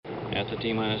At the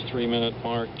T-minus 3-minute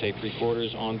mark, tape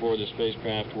recorders on board the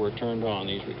spacecraft were turned on.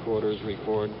 These recorders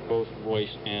record both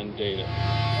voice and data. We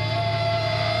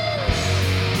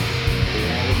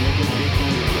have ignition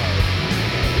sequence start.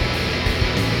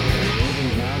 The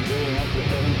engine's now building up to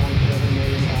 7.7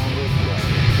 million pounds of thrust.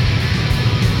 We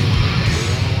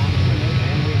have a launch commit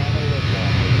and we have a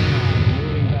liftoff.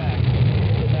 Moving back.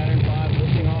 The Saturn V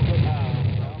lifting off with power.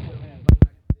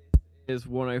 Is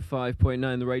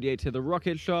 105.9 The Radiator, the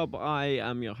Rocket Shop. I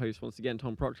am your host once again,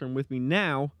 Tom Proctor, and with me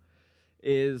now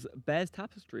is Bears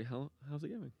Tapestry. How's it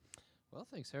going? Well,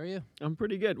 thanks. How are you? I'm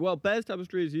pretty good. Well, Bears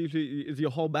Tapestry is usually your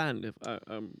whole band, if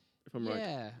I'm right.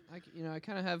 Yeah, I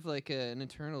kind of have like an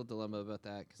internal dilemma about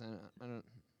that because I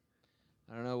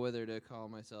don't know whether to call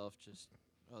myself just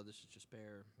this is just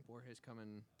Bear Borges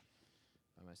coming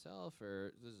by myself,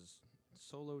 or this is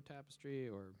solo Tapestry,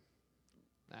 or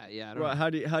yeah. I don't know. How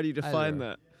do you define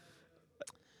that?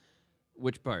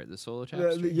 Which part? The solo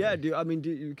Tapestry?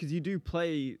 Because you do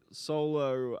play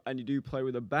solo and you do play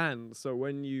with a band. So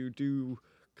when you do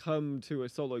come to a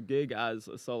solo gig as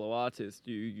a solo artist,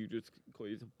 you just call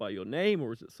yourself by your name,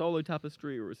 or is it Solo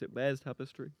Tapestry, or is it Bears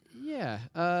Tapestry? Yeah.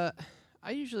 I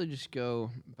usually just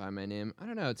go by my name. I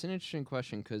don't know. It's an interesting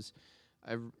question because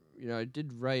I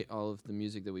did write all of the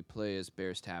music that we play as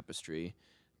Bears Tapestry.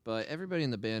 But everybody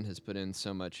in the band has put in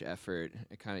so much effort.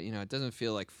 It kind of, it doesn't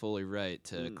feel like fully right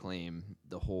to claim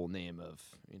the whole name of,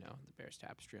 the Bears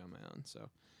Tapestry on my own. So,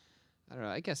 I don't know.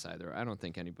 I guess either. I don't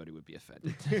think anybody would be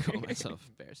offended to call myself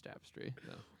Bears Tapestry.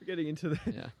 No. We're getting into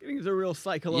real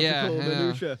psychological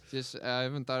minutia. Just I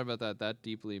haven't thought about that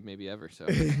deeply, maybe ever. So.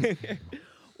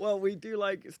 Well, we do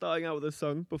like starting out with a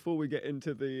song before we get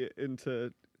into the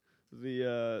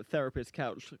therapist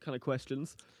couch kind of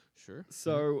questions. Sure.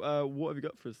 So, what have you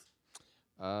got for us?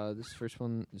 This first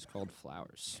one is called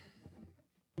Flowers.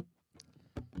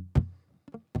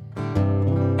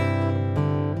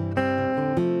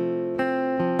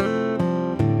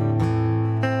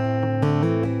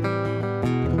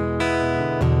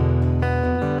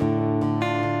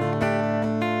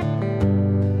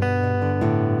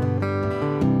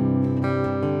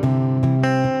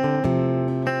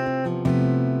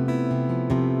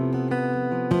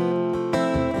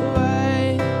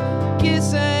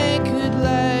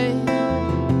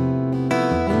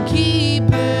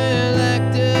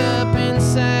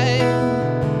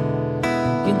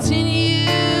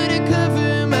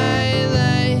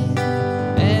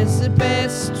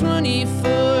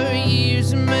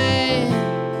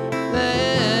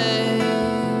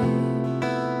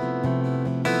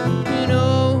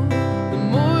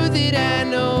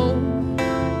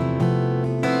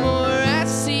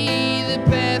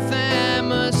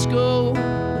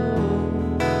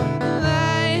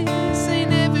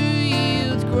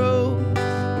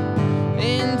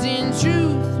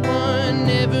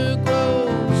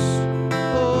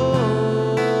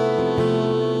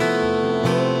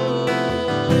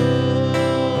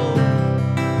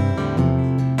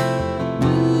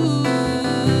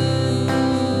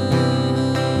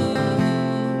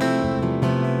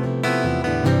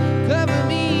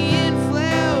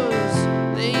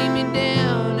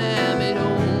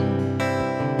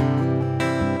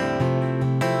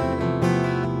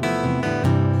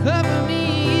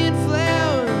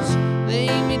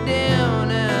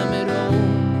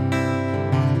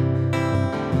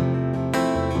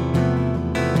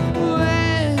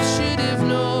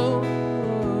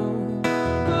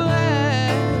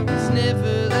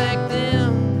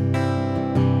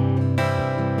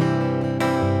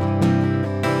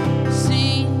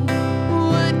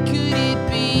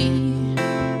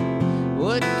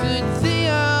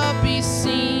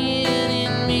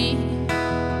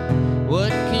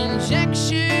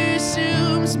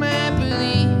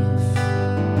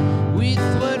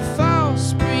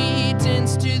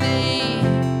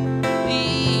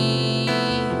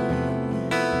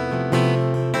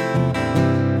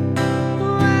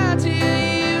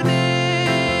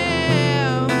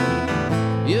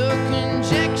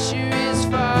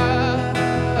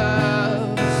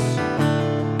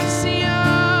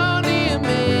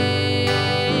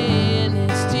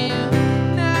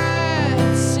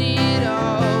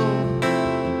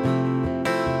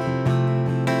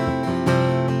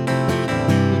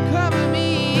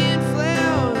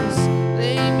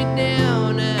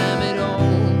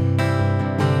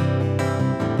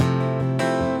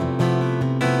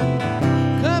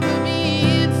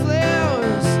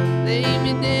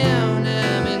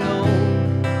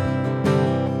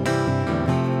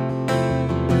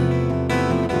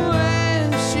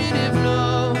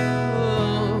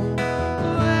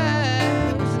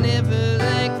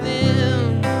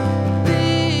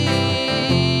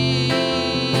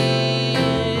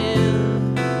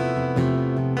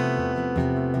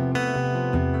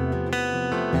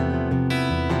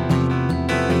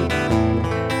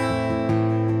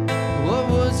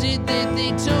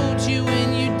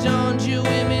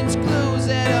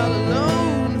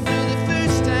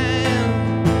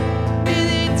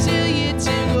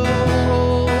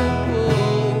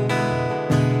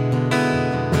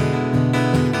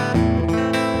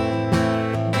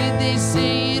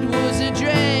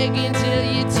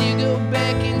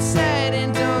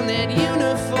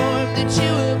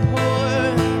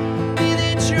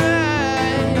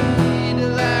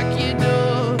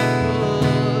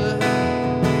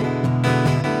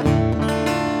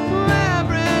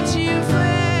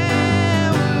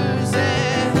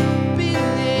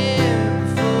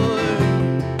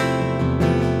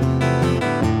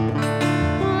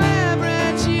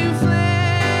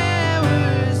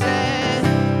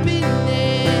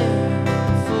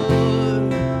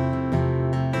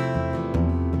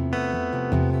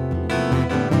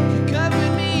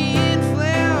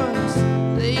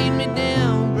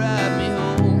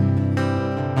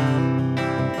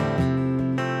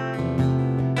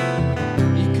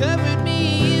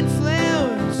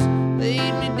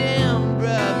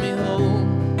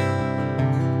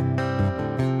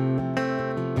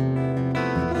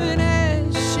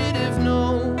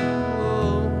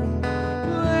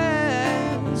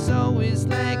 boys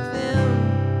like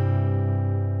them.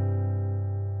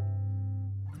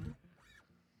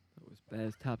 That was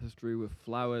Bear's Tapestry with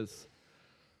Flowers.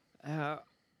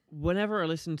 Whenever I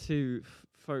listen to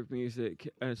folk music,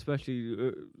 and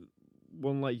especially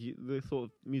one like the sort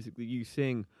of music that you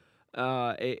sing,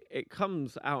 it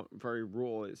comes out very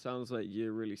raw. It sounds like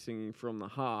you're really singing from the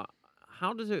heart.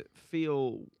 How does it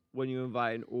feel when you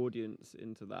invite an audience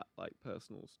into that like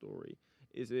personal story?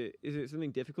 Is it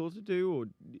something difficult to do, or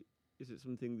is it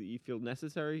something that you feel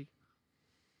necessary?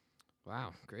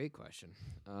 Wow, great question.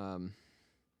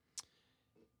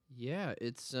 Yeah,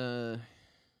 it's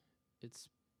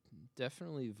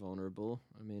definitely vulnerable.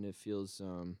 I mean, it feels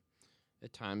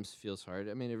at times feels hard.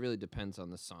 I mean, it really depends on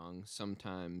the song.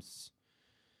 Sometimes,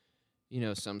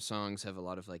 some songs have a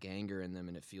lot of like anger in them,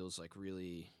 and it feels like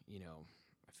really,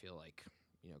 I feel like,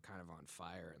 kind of on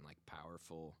fire and like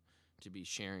powerful to be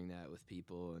sharing that with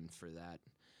people, and for that,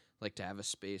 like to have a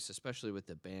space, especially with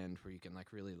the band, where you can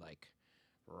like really like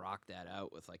rock that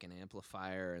out with like an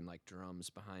amplifier and like drums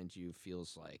behind you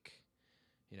feels like,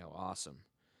 awesome.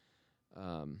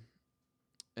 And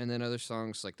then other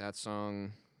songs like that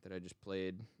song that I just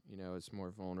played, it's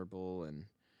more vulnerable, and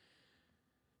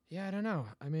yeah, I don't know.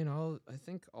 I mean, I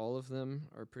think all of them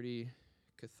are pretty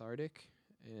cathartic,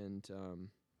 and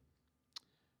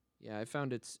yeah, I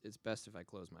found it's best if I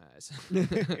close my eyes.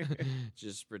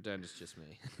 Just pretend it's just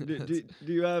me.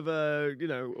 do you have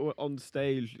on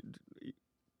stage?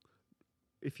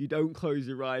 If you don't close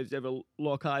your eyes, do you ever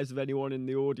lock eyes with anyone in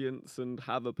the audience and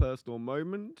have a personal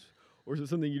moment? Or is it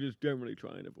something you just generally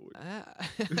try and avoid?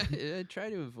 I try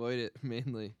to avoid it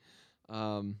mainly.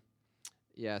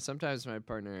 Yeah, sometimes my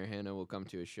partner Hannah will come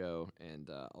to a show, and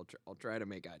I'll try to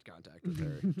make eye contact with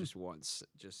her just once,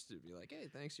 just to be like, hey,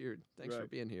 thanks for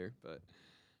being here. But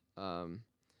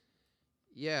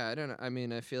yeah, I don't know. I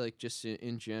mean, I feel like just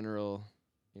in general,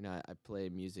 I play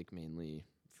music mainly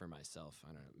for myself. I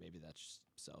don't know, maybe that's just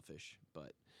selfish,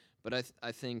 but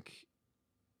I think,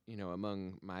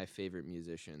 among my favorite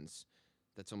musicians,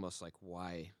 that's almost like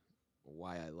why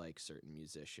I like certain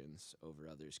musicians over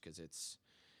others, because it's,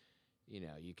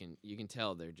 you can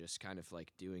tell they're just kind of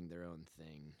like doing their own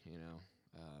thing.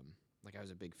 Like I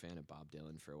was a big fan of Bob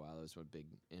Dylan for a while. It was a big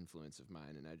influence of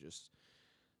mine, and I just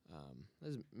it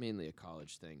was mainly a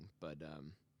college thing, but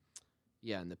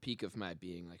yeah, in the peak of my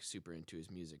being like super into his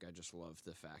music, I just loved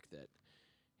the fact that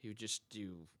he would just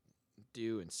do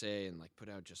and say and like put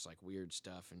out just like weird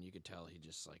stuff, and you could tell he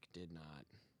just like did not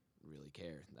really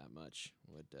care that much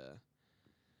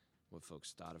what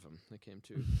folks thought of him that came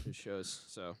to his shows.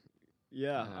 So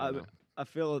Yeah, I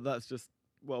feel that that's just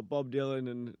Bob Dylan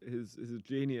and his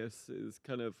genius is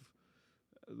kind of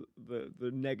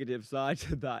the negative side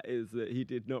to that is that he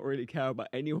did not really care about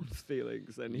anyone's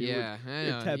feelings, and he would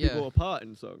tear people apart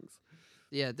in songs.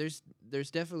 Yeah, there's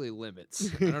definitely limits.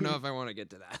 I don't know if I want to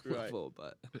get to that Right. level,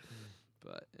 but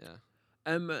yeah.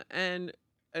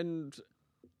 And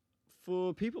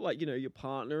for people like your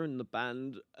partner and the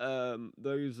band,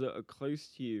 those that are close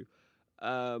to you,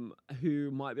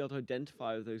 who might be able to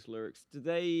identify with those lyrics, do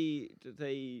they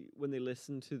when they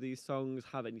listen to these songs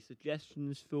have any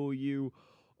suggestions for you,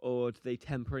 or do they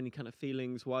temper any kind of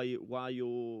feelings while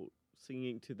you're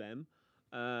singing to them?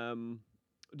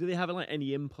 Do they have like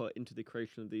any input into the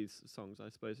creation of these songs, I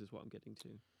suppose is what I'm getting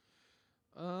to?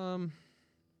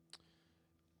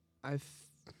 I've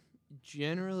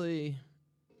generally,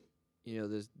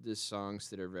 there's songs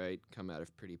that are come out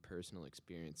of pretty personal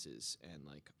experiences, and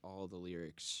like all the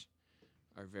lyrics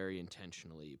are very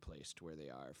intentionally placed where they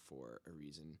are for a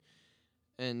reason.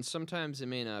 And sometimes it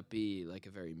may not be like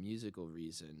a very musical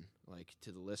reason. Like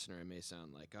to the listener, it may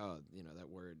sound like, oh, that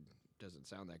word doesn't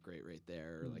sound that great right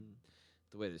there, or like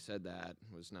the way they said that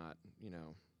was not,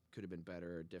 could have been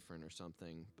better or different or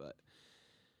something. But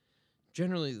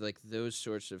generally, like those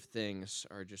sorts of things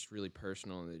are just really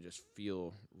personal, and they just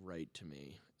feel right to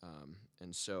me.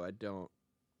 And so I don't,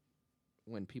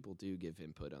 when people do give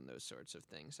input on those sorts of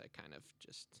things, I kind of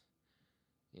just,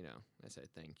 I say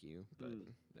thank you, but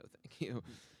no thank you.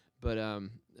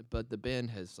 But the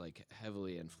band has like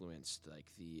heavily influenced like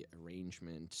the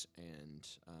arrangement and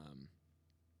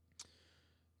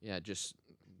just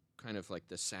kind of like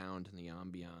the sound and the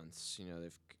ambiance.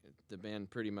 The band,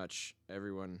 pretty much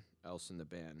everyone else in the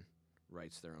band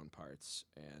writes their own parts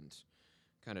and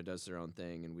kind of does their own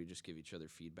thing, and we just give each other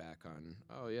feedback on,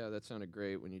 oh yeah, that sounded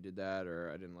great when you did that, or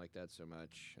I didn't like that so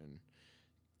much, and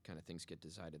kind of things get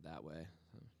decided that way,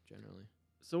 generally.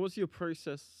 So what's your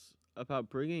process about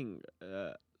bringing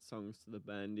songs to the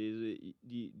band? Is it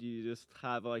do you just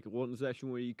have like one session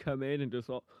where you come in and just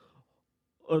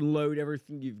unload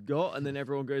everything you've got and then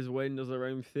everyone goes away and does their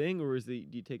own thing, or do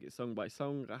you take it song by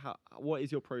song? What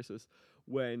is your process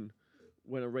when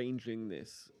arranging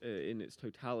this in its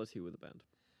totality with a band?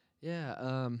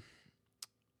 Yeah.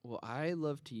 Well, I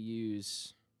love to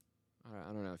use.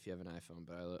 I don't know if you have an iPhone,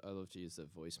 but I love to use the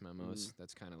voice memos.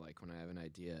 That's kind of like when I have an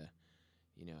idea.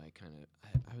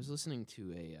 I was listening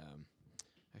to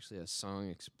actually a Song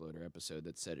Exploder episode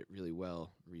that said it really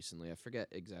well recently. I forget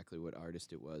exactly what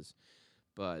artist it was,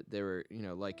 but they were,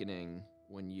 likening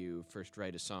when you first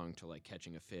write a song to like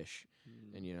catching a fish,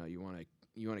 and you want to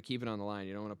keep it on the line.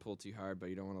 You don't want to pull too hard, but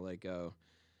you don't want to let go.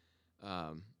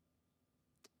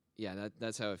 Yeah,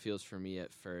 that's how it feels for me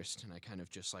at first, and I kind of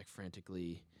just like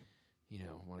frantically,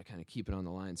 want to kind of keep it on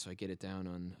the line, so I get it down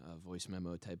on a voice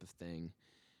memo type of thing.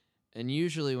 And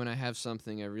usually when I have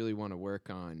something I really want to work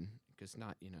on, because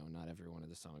not every one of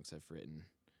the songs I've written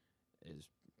is,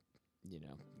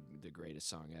 the greatest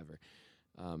song ever.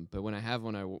 But when I have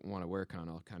one I want to work on,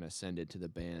 I'll kind of send it to the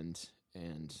band,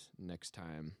 and next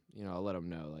time, I'll let them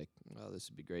know, like, well, this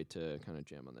would be great to kind of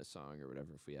jam on this song or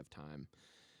whatever if we have time.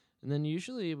 And then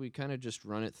usually we kind of just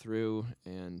run it through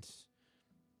and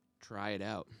try it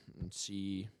out and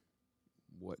see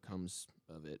what comes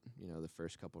of it, the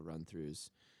first couple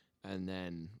run-throughs. And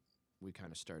then we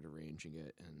kind of start arranging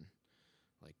it and,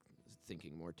 like,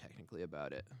 thinking more technically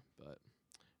about it. But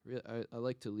I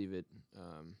like to leave it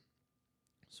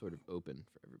sort of open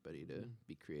for everybody to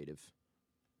be creative.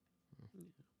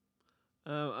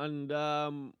 In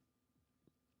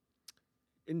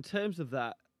terms of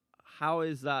that, how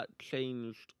is that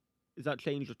changed? Is that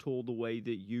changed at all the way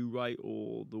that you write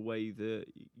or the way that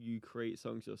you create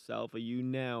songs yourself? Are you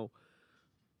now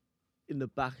in the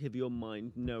back of your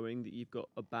mind knowing that you've got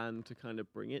a band to kind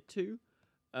of bring it to,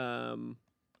 and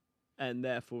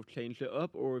therefore changed it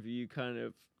up, or have you kind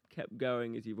of kept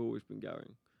going as you've always been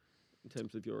going in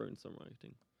terms of your own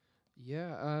songwriting?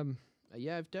 Yeah,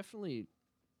 I've definitely.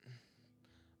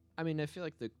 I mean, I feel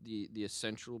like the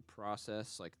essential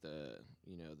process, like the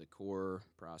core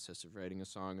process of writing a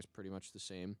song, is pretty much the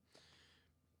same.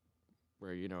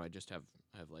 Where I just have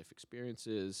life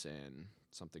experiences and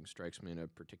something strikes me in a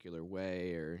particular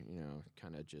way, or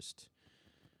kind of just,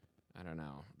 I don't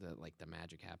know, the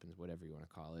magic happens, whatever you want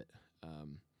to call it,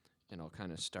 and I'll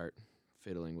kind of start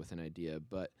fiddling with an idea.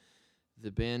 But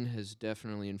the band has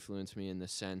definitely influenced me in the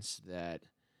sense that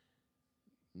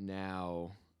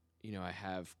now, I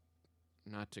have,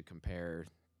 not to compare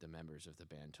the members of the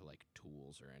band to like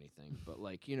tools or anything, but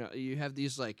like, you have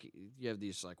these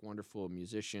wonderful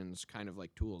musicians, kind of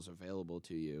like tools available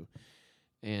to you.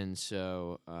 And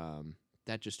so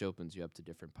that just opens you up to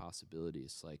different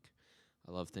possibilities. Like,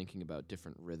 I love thinking about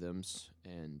different rhythms,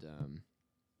 and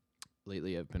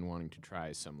lately I've been wanting to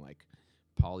try some like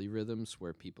polyrhythms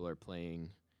where people are playing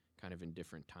kind of in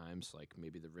different times. Like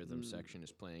maybe the rhythm section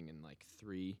is playing in like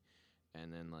 3,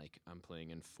 and then like I'm playing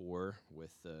in 4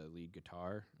 with the lead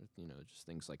guitar, just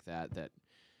things like that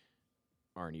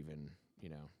aren't even,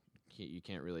 you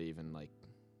can't really even like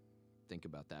think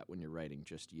about that when you're writing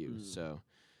just you. So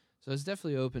it's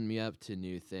definitely opened me up to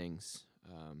new things.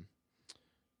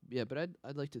 Yeah, but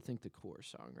I'd like to think the core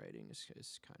songwriting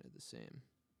is kind of the same.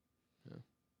 Yeah.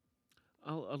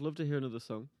 I'd love to hear another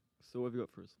song. So what have you got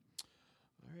for us?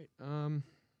 All right. I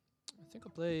think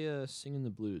I'll play "Singin' the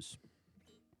Blues,"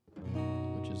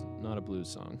 which is not a blues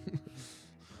song.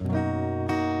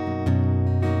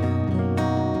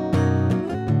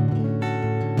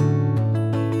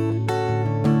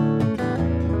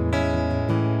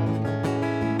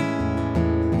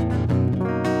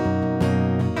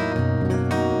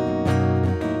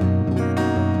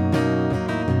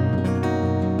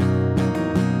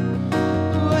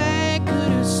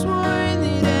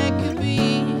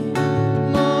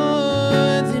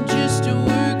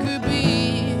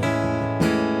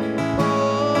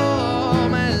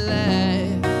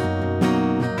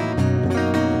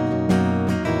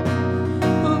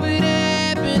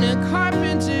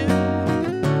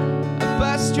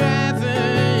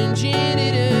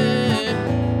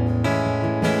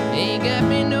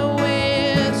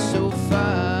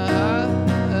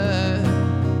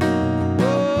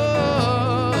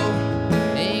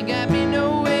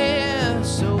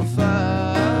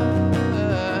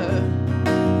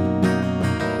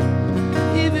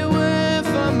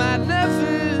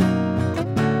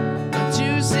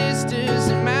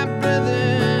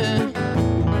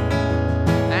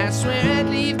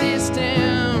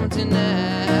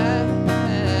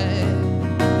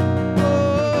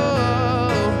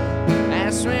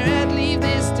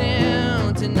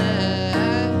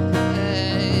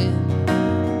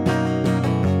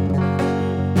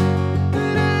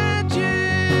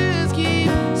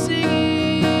 Keep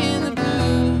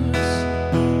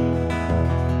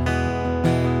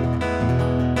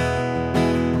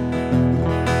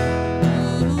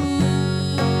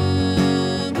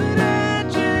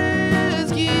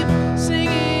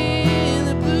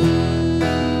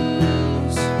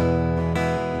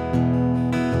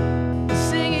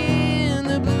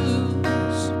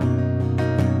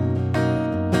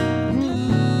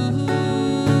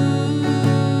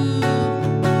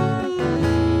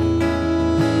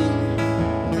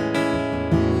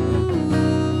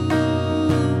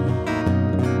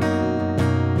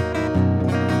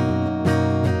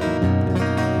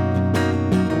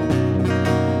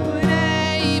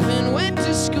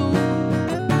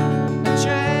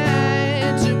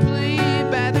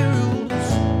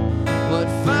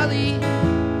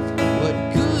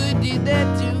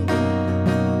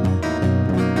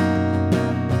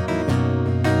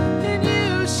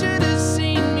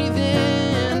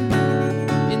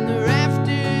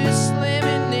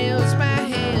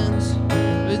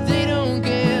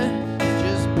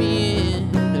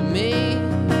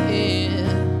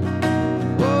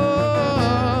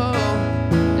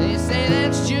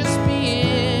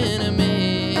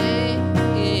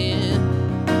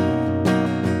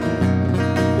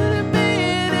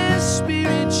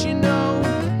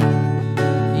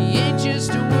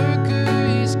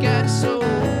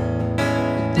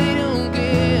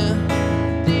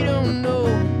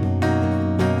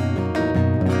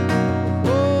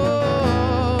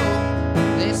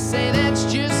say that's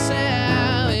just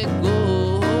how it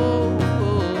goes.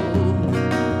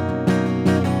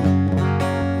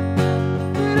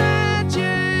 But I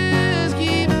just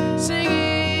keep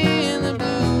singing the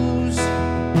blues.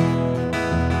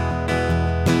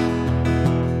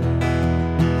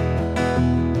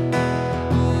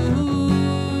 Ooh,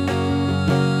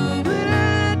 but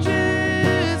I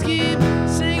just keep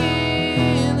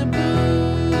singing the blues.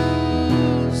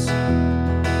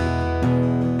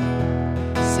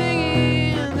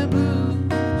 Singing the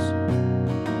blues.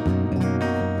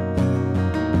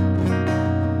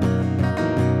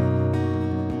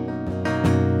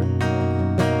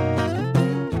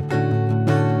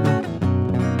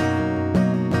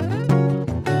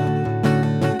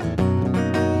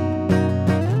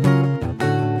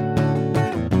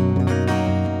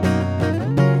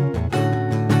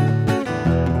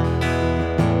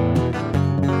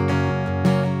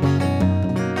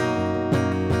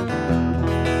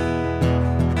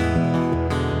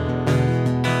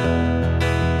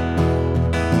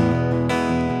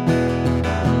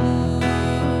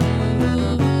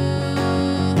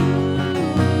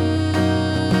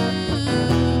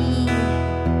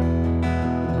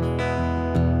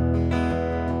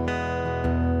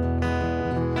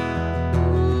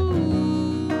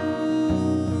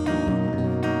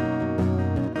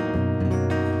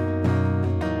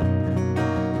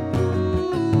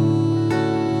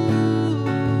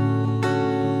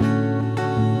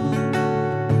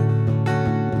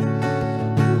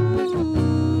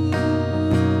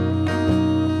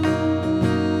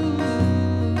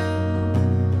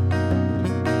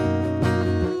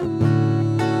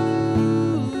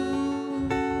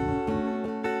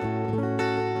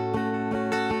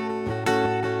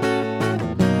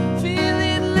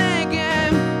 Feeling like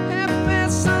I'm half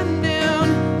past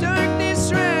sundown,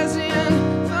 darkness rising,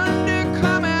 thunder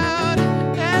come out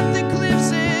at the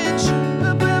cliff's edge,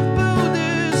 above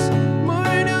boulders,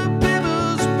 mortar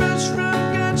pebbles brush from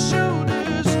God's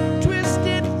shoulders,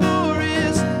 twisted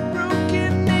forest,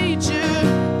 broken nature,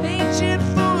 ancient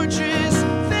fortress,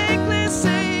 thankless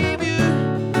savior,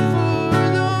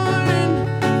 forlorn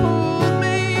old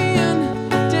man,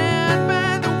 down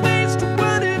by the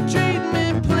wastewater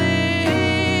treatment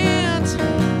plant.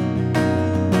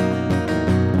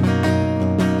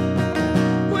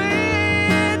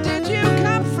 Where did you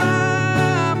come from?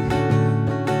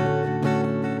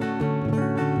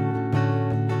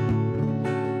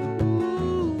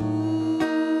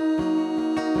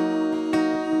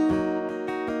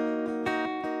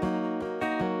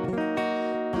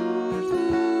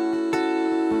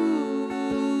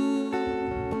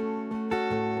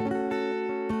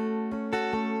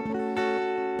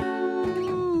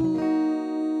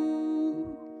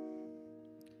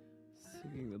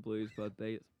 Singing the Blues by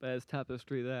Bears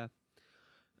Tapestry there.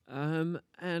 And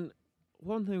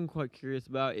one thing I'm quite curious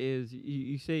about is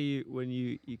you say when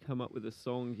you come up with a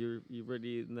song, you're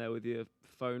ready in there with your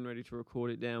phone ready to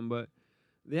record it down, but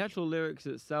the actual lyrics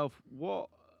itself, what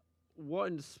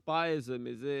inspires them?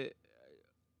 Is it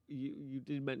you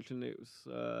did mention it was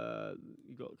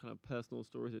you got kind of personal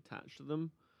stories attached to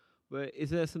them, but is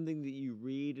there something that you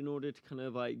read in order to kind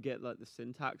of like get like the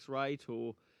syntax right,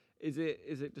 or is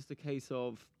it just a case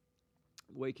of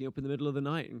waking up in the middle of the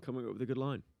night and coming up with a good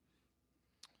line?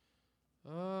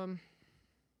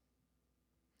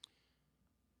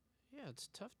 Yeah, it's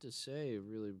tough to say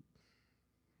really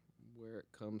where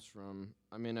it comes from.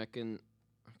 I mean, I can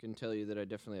tell you that I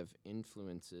definitely have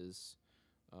influences,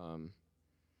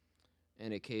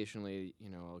 and occasionally,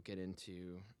 I'll get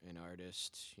into an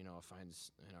artist. I'll find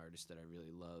an artist that I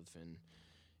really love, and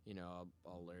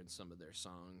I'll learn some of their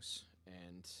songs,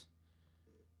 and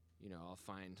I'll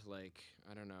find like,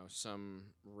 I don't know,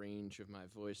 some range of my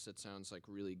voice that sounds like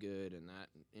really good, and that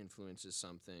influences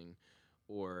something,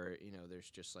 or there's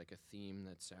just like a theme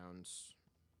that sounds,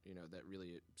 that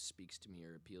really speaks to me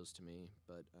or appeals to me.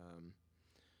 But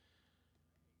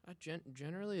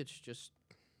generally, it's just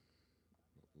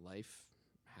life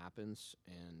happens,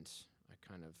 and I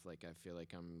kind of like, I feel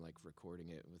like I'm like recording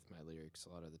it with my lyrics a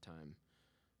lot of the time.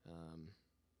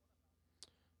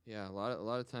 Yeah, a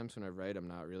lot of times when I write, I'm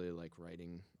not really like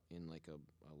writing in like a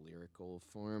lyrical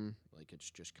form. Like it's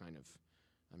just kind of,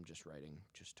 I'm just writing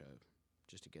just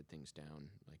to get things down,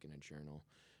 like in a journal.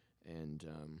 And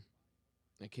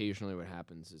occasionally, what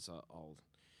happens is I'll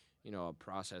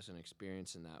process an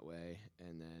experience in that way,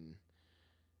 and then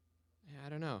I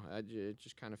don't know. It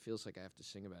just kind of feels like I have to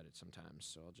sing about it sometimes.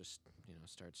 So I'll just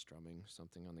start strumming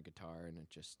something on the guitar, and it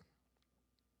just.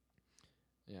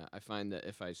 Yeah, I find that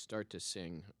if I start to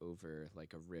sing over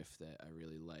like a riff that I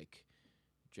really like,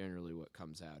 generally what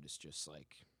comes out is just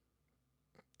like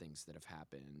things that have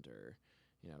happened, or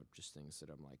just things that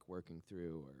I'm like working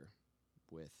through or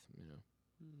with.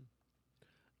 Hmm.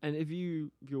 And if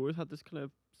you always had this kind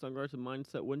of songwriter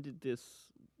mindset,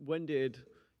 when did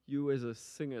you as a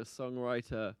singer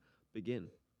songwriter begin?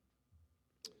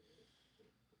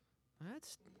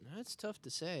 That's tough to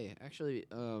say. Actually,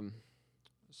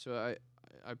 so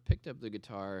I picked up the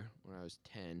guitar when I was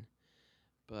 10,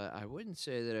 but I wouldn't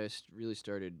say that I really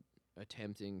started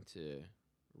attempting to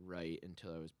write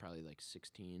until I was probably like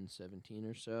 16, 17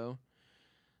 or so.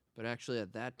 But actually,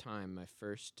 at that time, my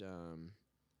first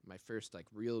like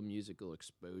real musical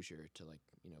exposure to like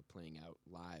playing out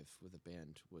live with a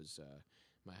band was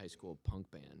my high school punk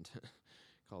band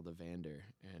called Evander,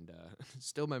 and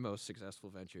still my most successful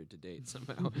venture to date.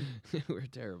 Somehow, we're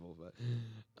terrible,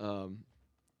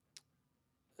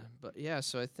 but yeah.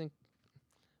 So I think,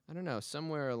 I don't know,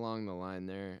 somewhere along the line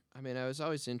there. I mean, I was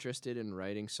always interested in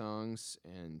writing songs,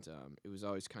 and it was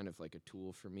always kind of like a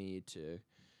tool for me to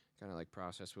kind of like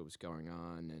process what was going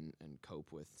on and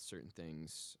cope with certain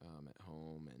things at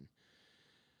home.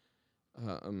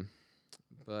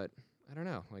 But I don't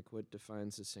know, like, what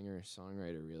defines a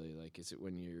singer-songwriter really? Like, is it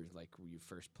when you're like you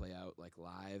first play out like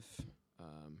live,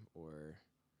 or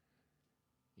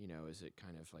is it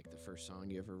kind of like the first song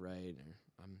you ever write? Or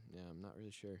I'm not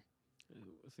really sure.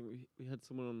 I think we had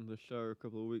someone on the show a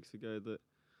couple of weeks ago that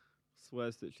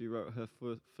swears that she wrote her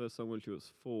first song when she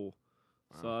was 4.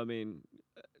 So Wow. I mean,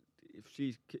 if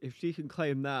she can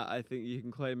claim that, I think you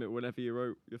can claim it whenever you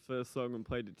wrote your first song and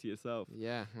played it to yourself.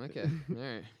 Yeah. Okay. All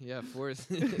right. Yeah. 4 is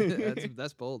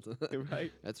that's bold.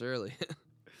 Right. That's early.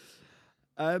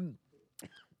 I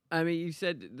mean, you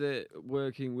said that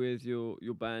working with your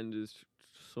band has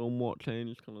somewhat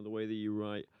changed kind of the way that you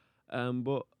write.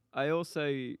 But I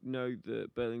also know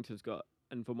that Burlington's got,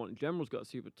 and Vermont in general's got a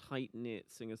super tight-knit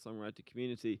singer-songwriter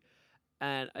community.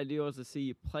 And I do also see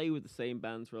you play with the same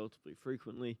bands relatively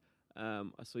frequently. I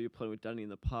saw you playing with Danny in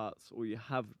the Parts, or you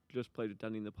have just played with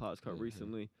Danny in the Parts quite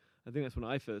recently. I think that's when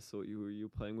I first saw you. You were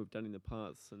playing with Danny in the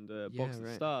Parts and Box of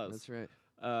right. Stars. That's right.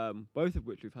 Both of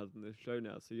which we've had on this show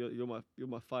now. So you're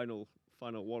my final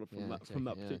one from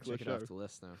that particular check show. it off the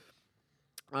list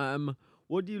now.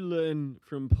 What do you learn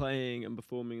from playing and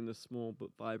performing in this small but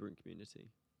vibrant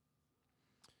community?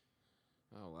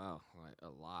 Oh wow, a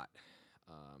lot.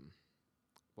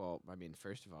 Well, I mean,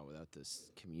 first of all, without this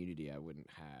community, I wouldn't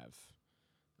have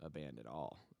a band at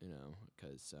all.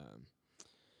 Because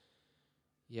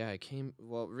yeah,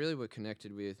 really what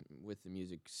connected with the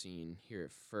music scene here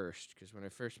at first, because when I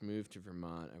first moved to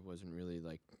Vermont, I wasn't really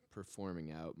like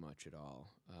performing out much at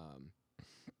all.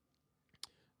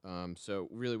 So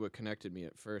really what connected me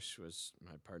at first was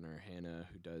my partner Hannah,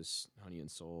 who does Honey and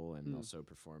Soul and also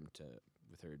performed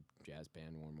with her jazz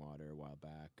band Warm Water a while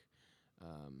back.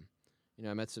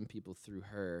 I met some people through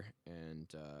her, and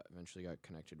eventually got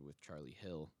connected with Charlie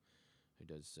Hill, who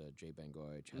does Jay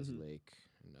Bengoy, Chazzy Lake,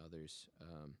 and others.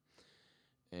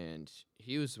 And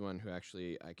he was the one who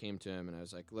actually, I came to him and I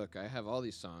was like, look, I have all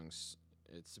these songs.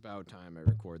 It's about time I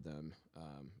record them.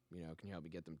 Can you help me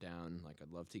get them down? Like,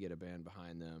 I'd love to get a band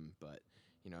behind them, but,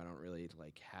 I don't really,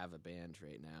 like, have a band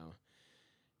right now.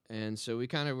 And so we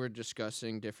kind of were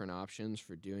discussing different options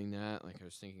for doing that. Like, I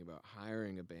was thinking about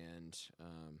hiring a band,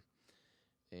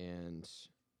 and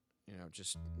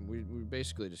we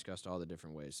basically discussed all the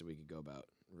different ways that we could go about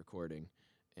recording.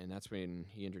 And that's when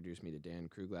he introduced me to Dan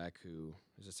Kruglak, who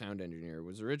is a sound engineer,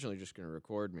 was originally just going to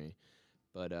record me,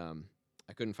 but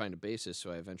I couldn't find a bassist,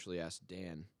 so I eventually asked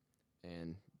Dan,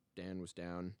 and Dan was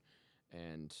down,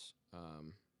 and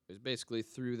it was basically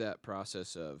through that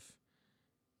process of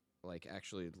like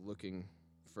actually looking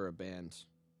for a band.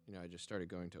 I just started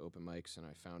going to open mics, and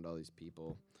I found all these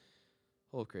people.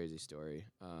 Whole crazy story.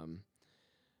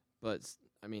 But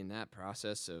I mean, that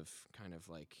process of kind of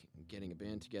like getting a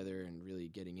band together and really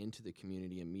getting into the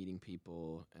community and meeting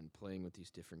people and playing with these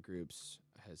different groups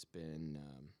has been,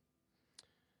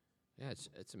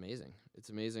 it's amazing. It's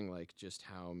amazing, like, just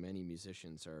how many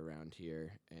musicians are around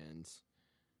here and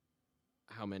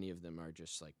how many of them are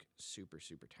just like super,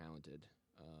 super talented.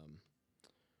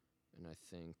 And I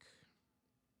think,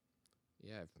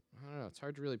 I don't know, it's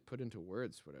hard to really put into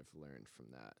words what I've learned from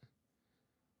that.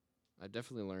 I've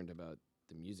definitely learned about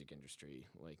the music industry,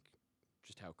 like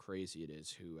just how crazy it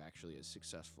is who actually is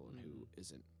successful and who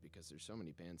isn't, because there's so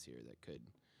many bands here that could,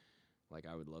 like,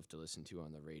 I would love to listen to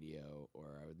on the radio,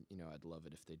 or I would, I'd love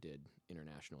it if they did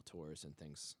international tours and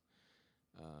things.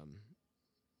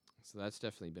 So that's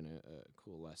definitely been a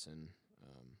cool lesson.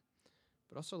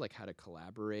 But also like how to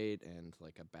collaborate and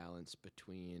like a balance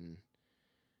between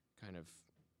kind of,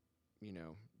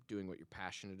 doing what you're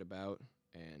passionate about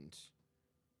and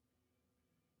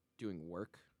doing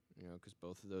work, because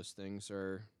both of those things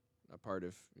are a part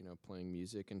of, playing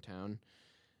music in town,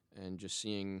 and just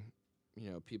seeing,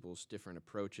 people's different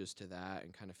approaches to that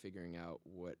and kind of figuring out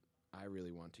what I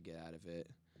really want to get out of it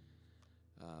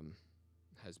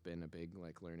has been a big,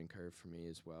 learning curve for me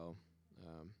as well.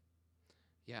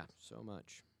 Yeah, so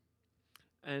much.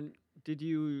 And did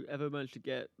you ever manage to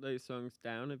get those songs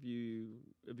down? Have you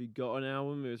got an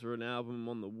album? Is there an album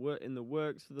on in the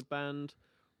works for the band?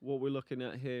 What we're looking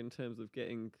at here in terms of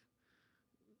getting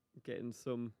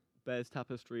some Bears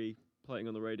Tapestry playing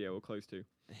on the radio or close to?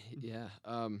 Yeah.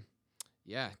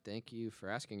 Yeah, thank you for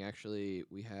asking. Actually,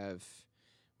 we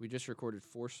just recorded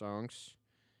 4 songs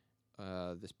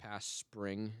this past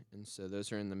spring, and so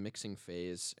those are in the mixing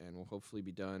phase, and will hopefully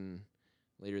be done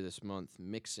later this month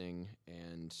mixing,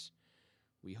 and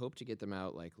we hope to get them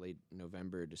out late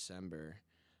November, December.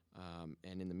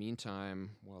 And in the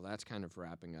meantime, while that's kind of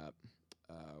wrapping up,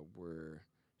 we're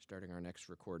starting our next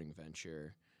recording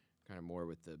venture, kind of more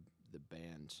with the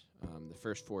band. The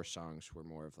first 4 songs were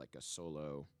more of a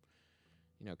solo,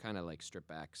 kind of stripped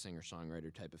back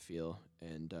singer-songwriter type of feel.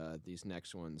 And these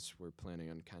next ones we're planning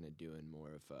on kind of doing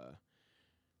more of a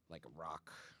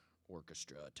rock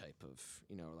orchestra type of,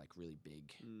 really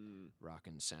big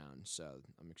rockin' sound. So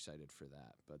I'm excited for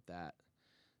that. But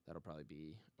that'll probably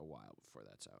be a while before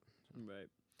that's out. Right.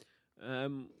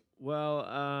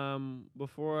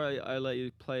 Before I let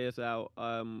you play us out,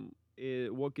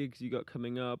 what gigs you got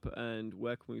coming up, and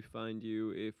where can we find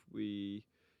you if we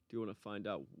do want to find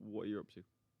out what you're up to?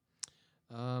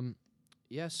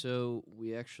 Yeah, so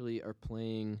we actually are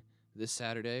playing this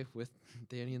Saturday with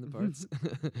Danny and the Barts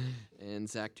and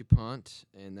Zach DuPont,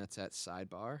 and that's at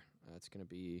Sidebar. It's going to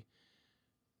be,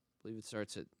 I believe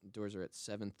doors are at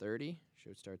 7:30.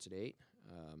 Show starts at 8.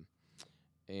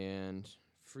 And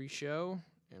free show,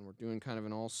 and we're doing kind of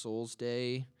an All Souls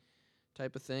Day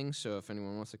type of thing, so if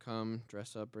anyone wants to come,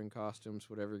 dress up, bring costumes,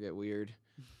 whatever, get weird.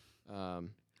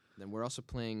 Then we're also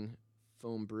playing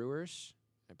Foam Brewers.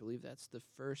 I believe that's the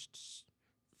first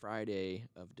Friday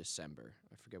of December.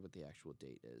 I forget what the actual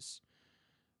date is.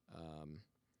 And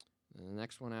the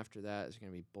next one after that is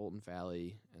going to be Bolton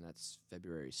Valley, and that's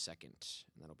February 2nd,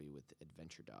 and that'll be with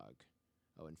Adventure Dog.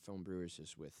 Oh, and Foam Brewers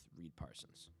is with Reed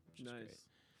Parsons, which is great.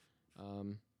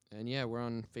 And yeah, we're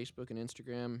on Facebook and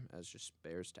Instagram as just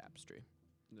Bears Tapestry.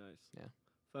 Nice. Yeah.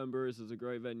 Foam Brewers is a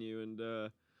great venue,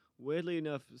 and weirdly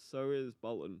enough, so is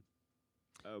Bolton.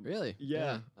 Really?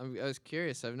 Yeah. I was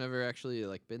curious. I've never actually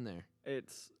been there.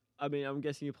 I'm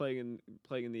guessing you're playing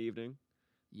in the evening.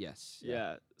 Yes.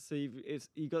 Yeah. So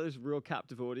you got this real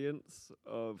captive audience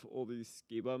of all these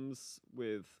ski bums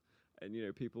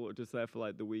and people are just there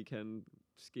for the weekend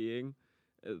skiing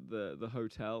at the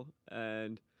hotel,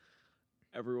 and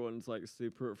everyone's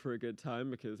super up for a good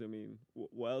time because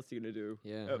what else are you gonna do?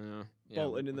 Yeah.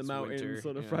 Bolton in the it's mountains winter,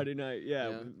 on a Friday night. Yeah.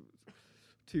 With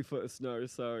 2 foot of snow,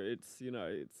 so it's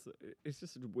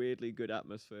just a weirdly good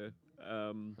atmosphere.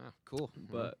 Cool.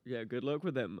 But yeah, good luck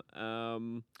with them.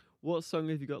 What song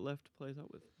have you got left to play us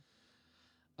out with?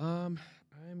 I'm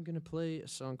gonna play a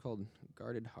song called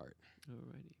 "Guarded Heart."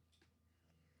 Alrighty.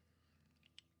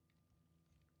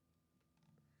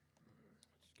 Let's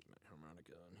get my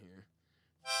harmonica on here.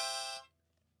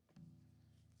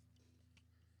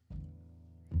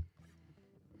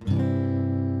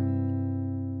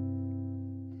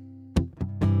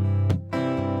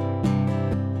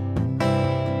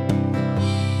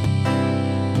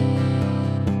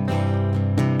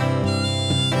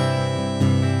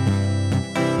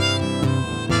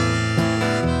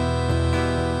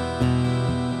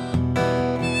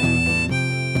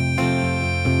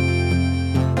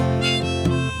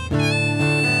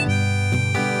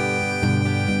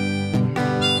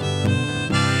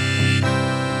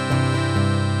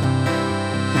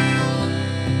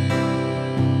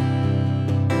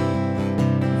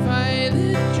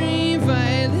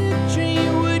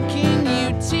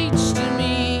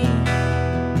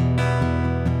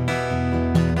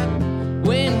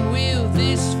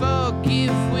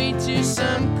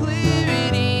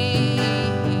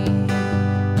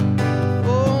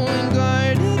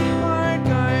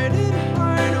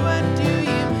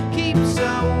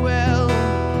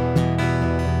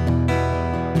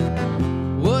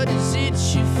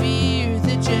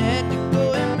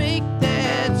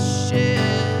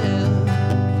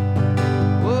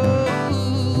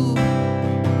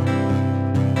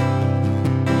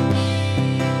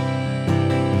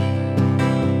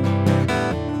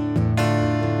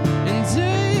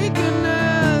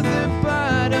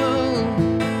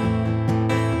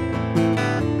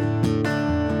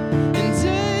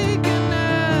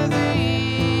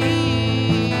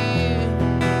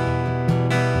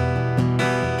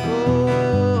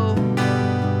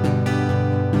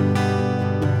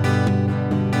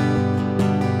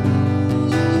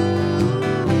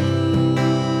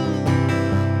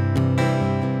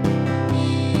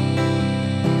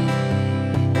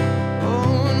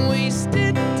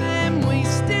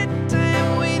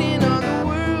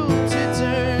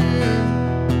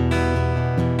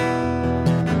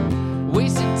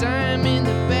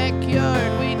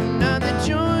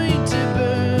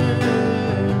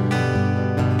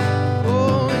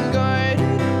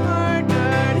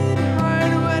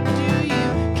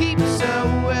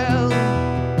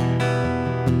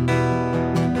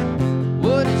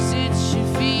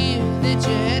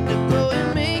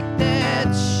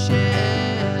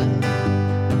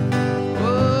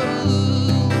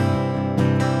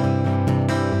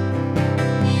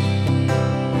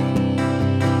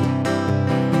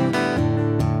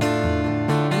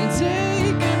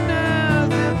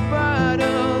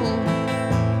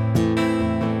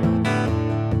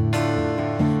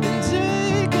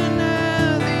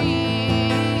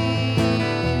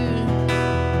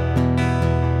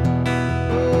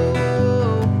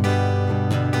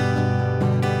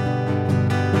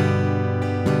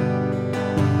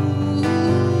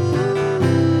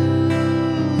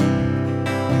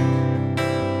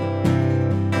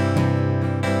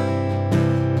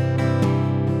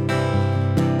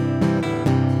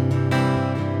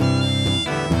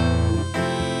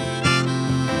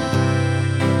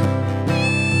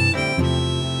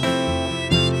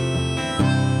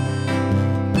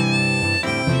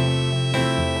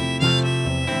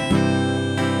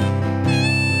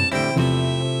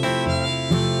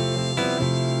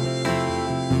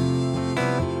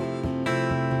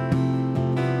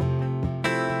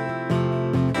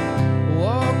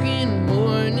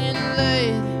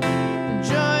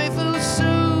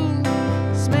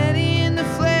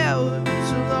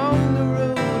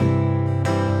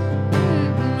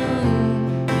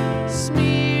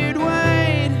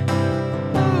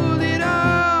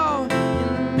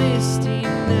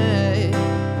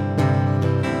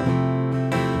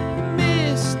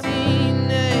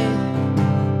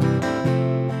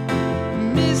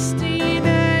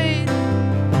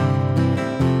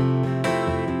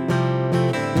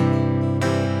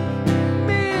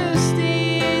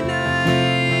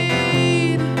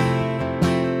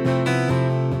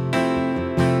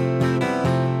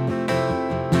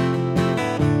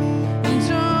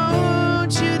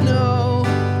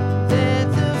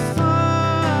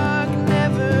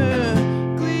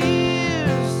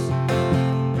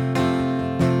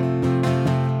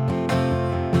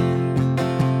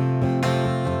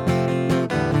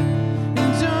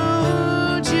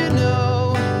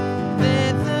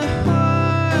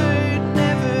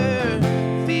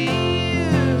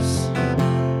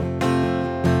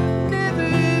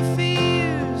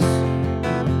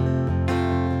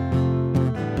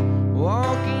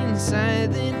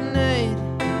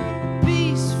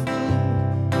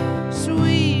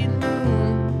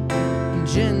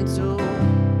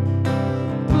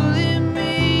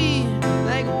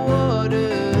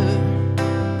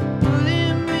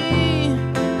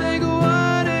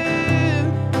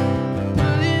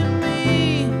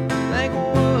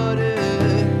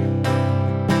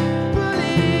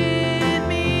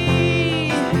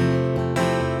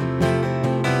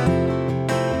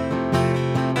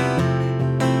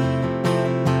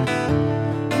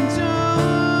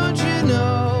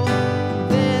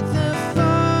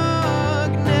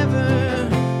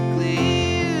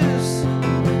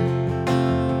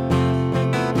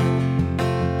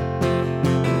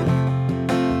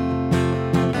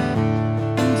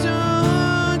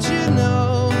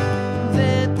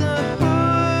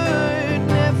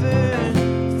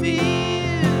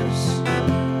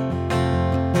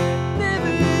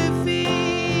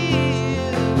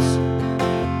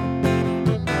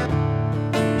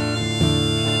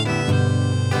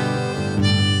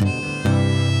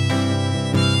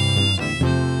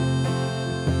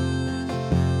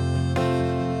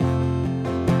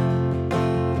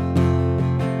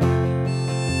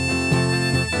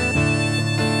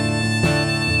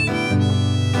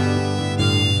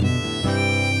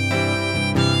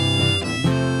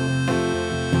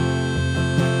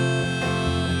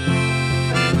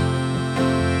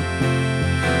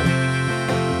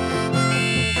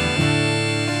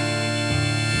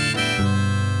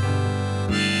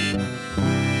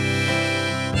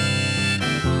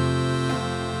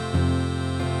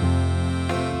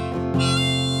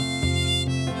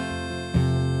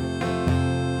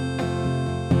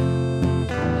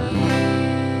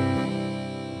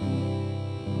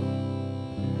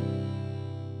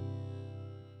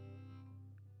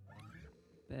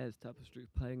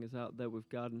 playing us out there with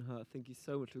Garden Heart. Thank you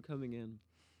so much for coming in.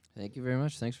 Thank you very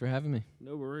much. Thanks for having me.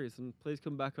 No worries, and please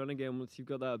come back on again once you've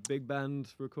got that big band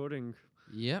recording.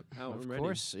 Yep, Out of and ready.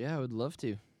 course. Yeah, I would love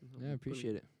to. Yeah, I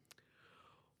appreciate it.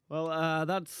 Well,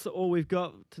 that's all we've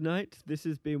got tonight. This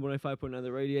has been 105.9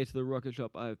 The Radiator, The Rocket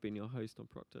Shop. I have been your host, Tom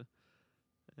Proctor,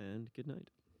 and good night.